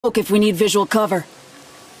If we need visual cover.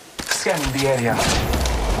 Scanning the area.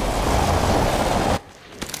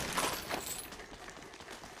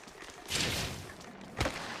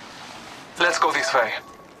 Let's go this way.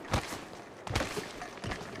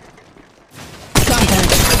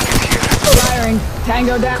 Contact. Firing.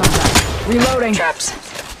 Tango down. Contact. Reloading. Traps.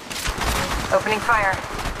 Opening fire.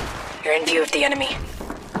 You're in view of the enemy.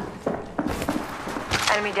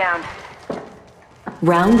 Enemy down.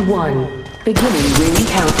 Round 1. Beginning ring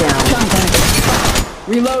countdown. Contact.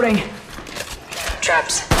 Reloading.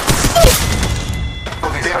 Traps.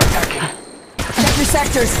 They are attacking. Check your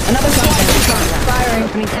sectors. Another contact. Firing.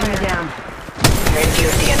 Opening enemy down. You're in view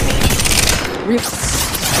of the enemy.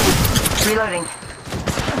 Reloading.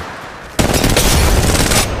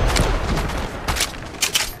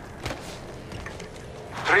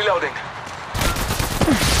 Reloading.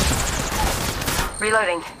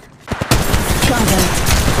 Reloading. Contact.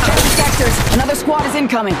 Check your sectors. Another squad is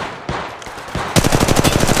incoming.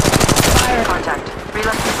 Fire. Contact.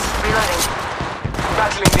 Reloading.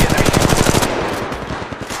 Battling the enemy.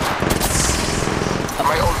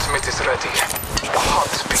 My ultimate is ready. A hot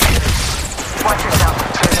speed. Watch yourself.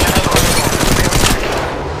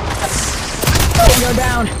 Tango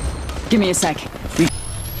down. Give me a sec.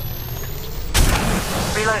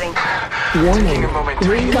 Reloading. Warning. A moment to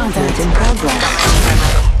Ring heal. contact in progress.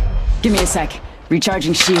 Give me a sec.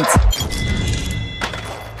 Recharging shields.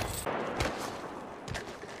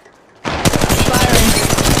 Firing.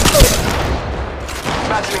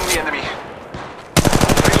 Battling the enemy.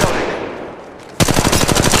 Reloading.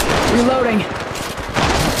 Reloading.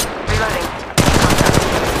 Reloading. Contact.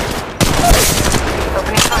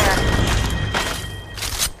 Opening fire.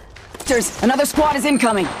 Sectors. Another squad is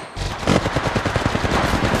incoming.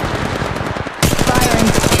 Firing.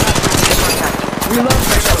 Reload.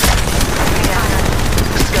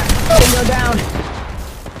 Tango down.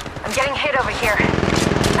 I'm getting hit over here.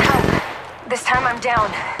 Help. This time I'm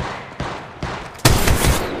down.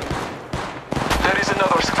 There is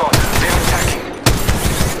another squad. They're attacking.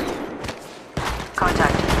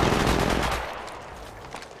 Contact.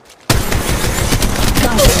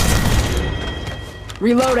 Contact.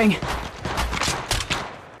 Reloading.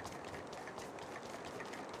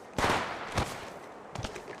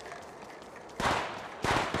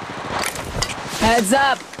 Heads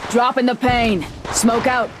up. Dropping the pain. Smoke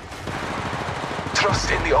out.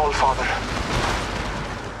 Trust in the All-Father.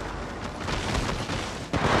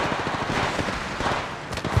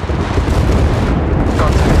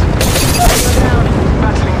 Contact. Tango down.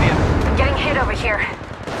 Battling the enemy. I'm getting hit over here.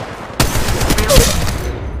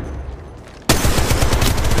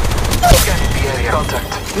 Scanning the area.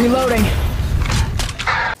 Contact. Reloading.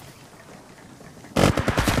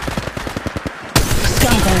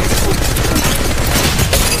 Contact.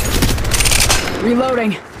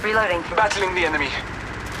 Reloading. Reloading. Battling the enemy.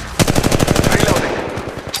 Reloading.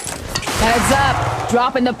 Heads up.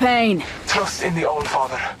 Dropping the pain. Trust in the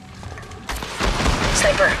All-Father.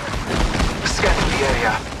 Sniper. Scanning the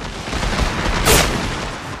area.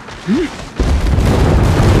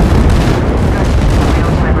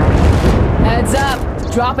 Heads up.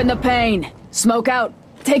 Dropping the pain. Smoke out.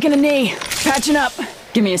 Taking a knee. Patching up.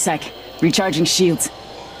 Give me a sec. Recharging shields.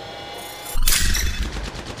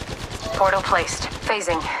 Portal placed.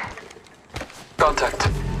 Phasing. Contact.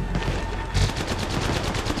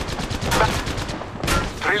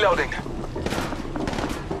 Reloading.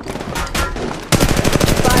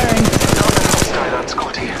 Firing. Hostile on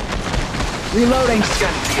Scotty. Reloading.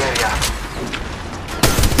 Scanning the area.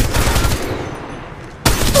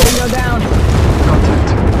 Tango down. Contact.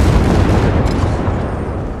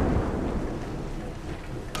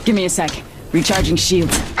 Give me a sec. Recharging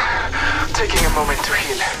shields. Taking a moment to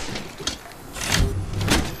heal.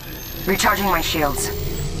 Recharging my shields.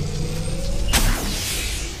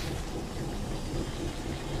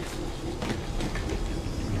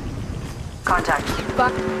 Contact.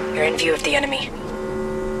 Fuck. You're in view of the enemy.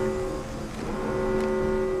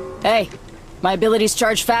 Hey. My abilities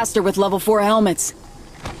charge faster with level 4 helmets.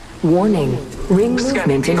 Warning. Ring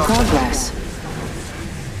movement in progress.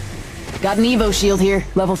 Got an Evo shield here.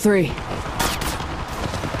 Level 3.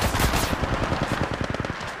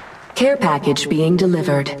 Care package being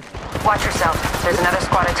delivered. Watch yourself. There's another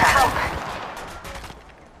squad attacking.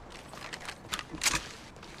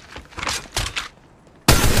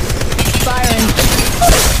 Firing.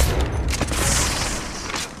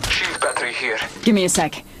 Shield battery here. Give me a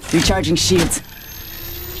sec. Recharging shields.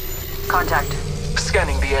 Contact.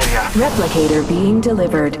 Scanning the area. Replicator being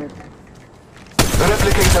delivered. The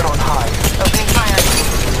replicator on high. Opening fire.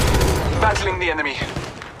 Battling the enemy.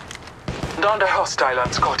 Down the hostile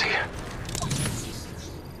on Scotty.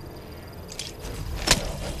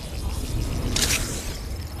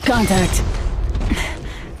 Contact.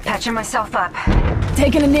 Patching myself up.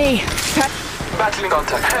 Taking a knee. Battling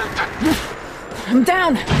contact. Help! I'm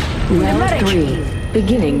down. Round medic. 3.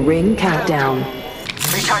 Beginning ring countdown.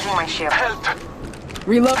 Recharging my shield. Help!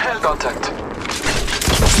 Reload. Help! Contact.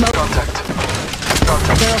 Smoke. Contact.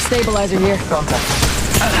 Contact. Barrel stabilizer here. Contact.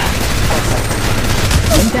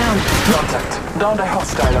 I'm down. Contact. Down the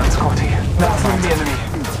hostile on Scotty. Now from the enemy.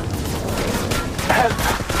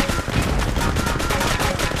 Help!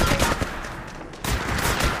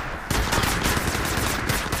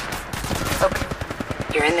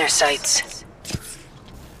 You're in their sights.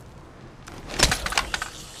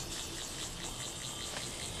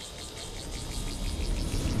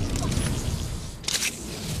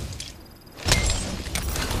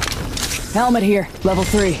 Helmet here. Level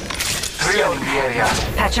 3. Scanning the area.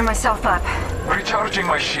 Patching myself up. Recharging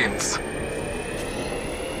my shields.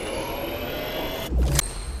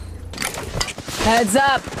 Heads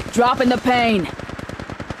up. Dropping the pain.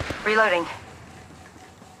 Reloading.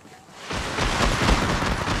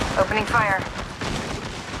 Opening fire.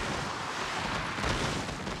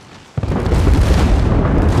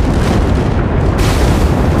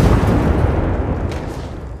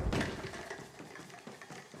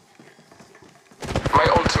 My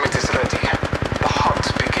ultimate is ready. The hunt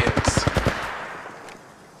begins.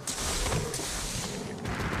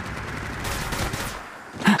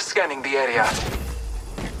 Scanning the area.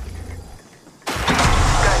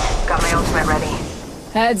 Good. Got my ultimate ready.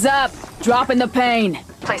 Heads up. Dropping the pain.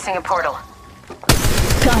 Placing a portal.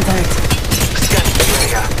 Contact.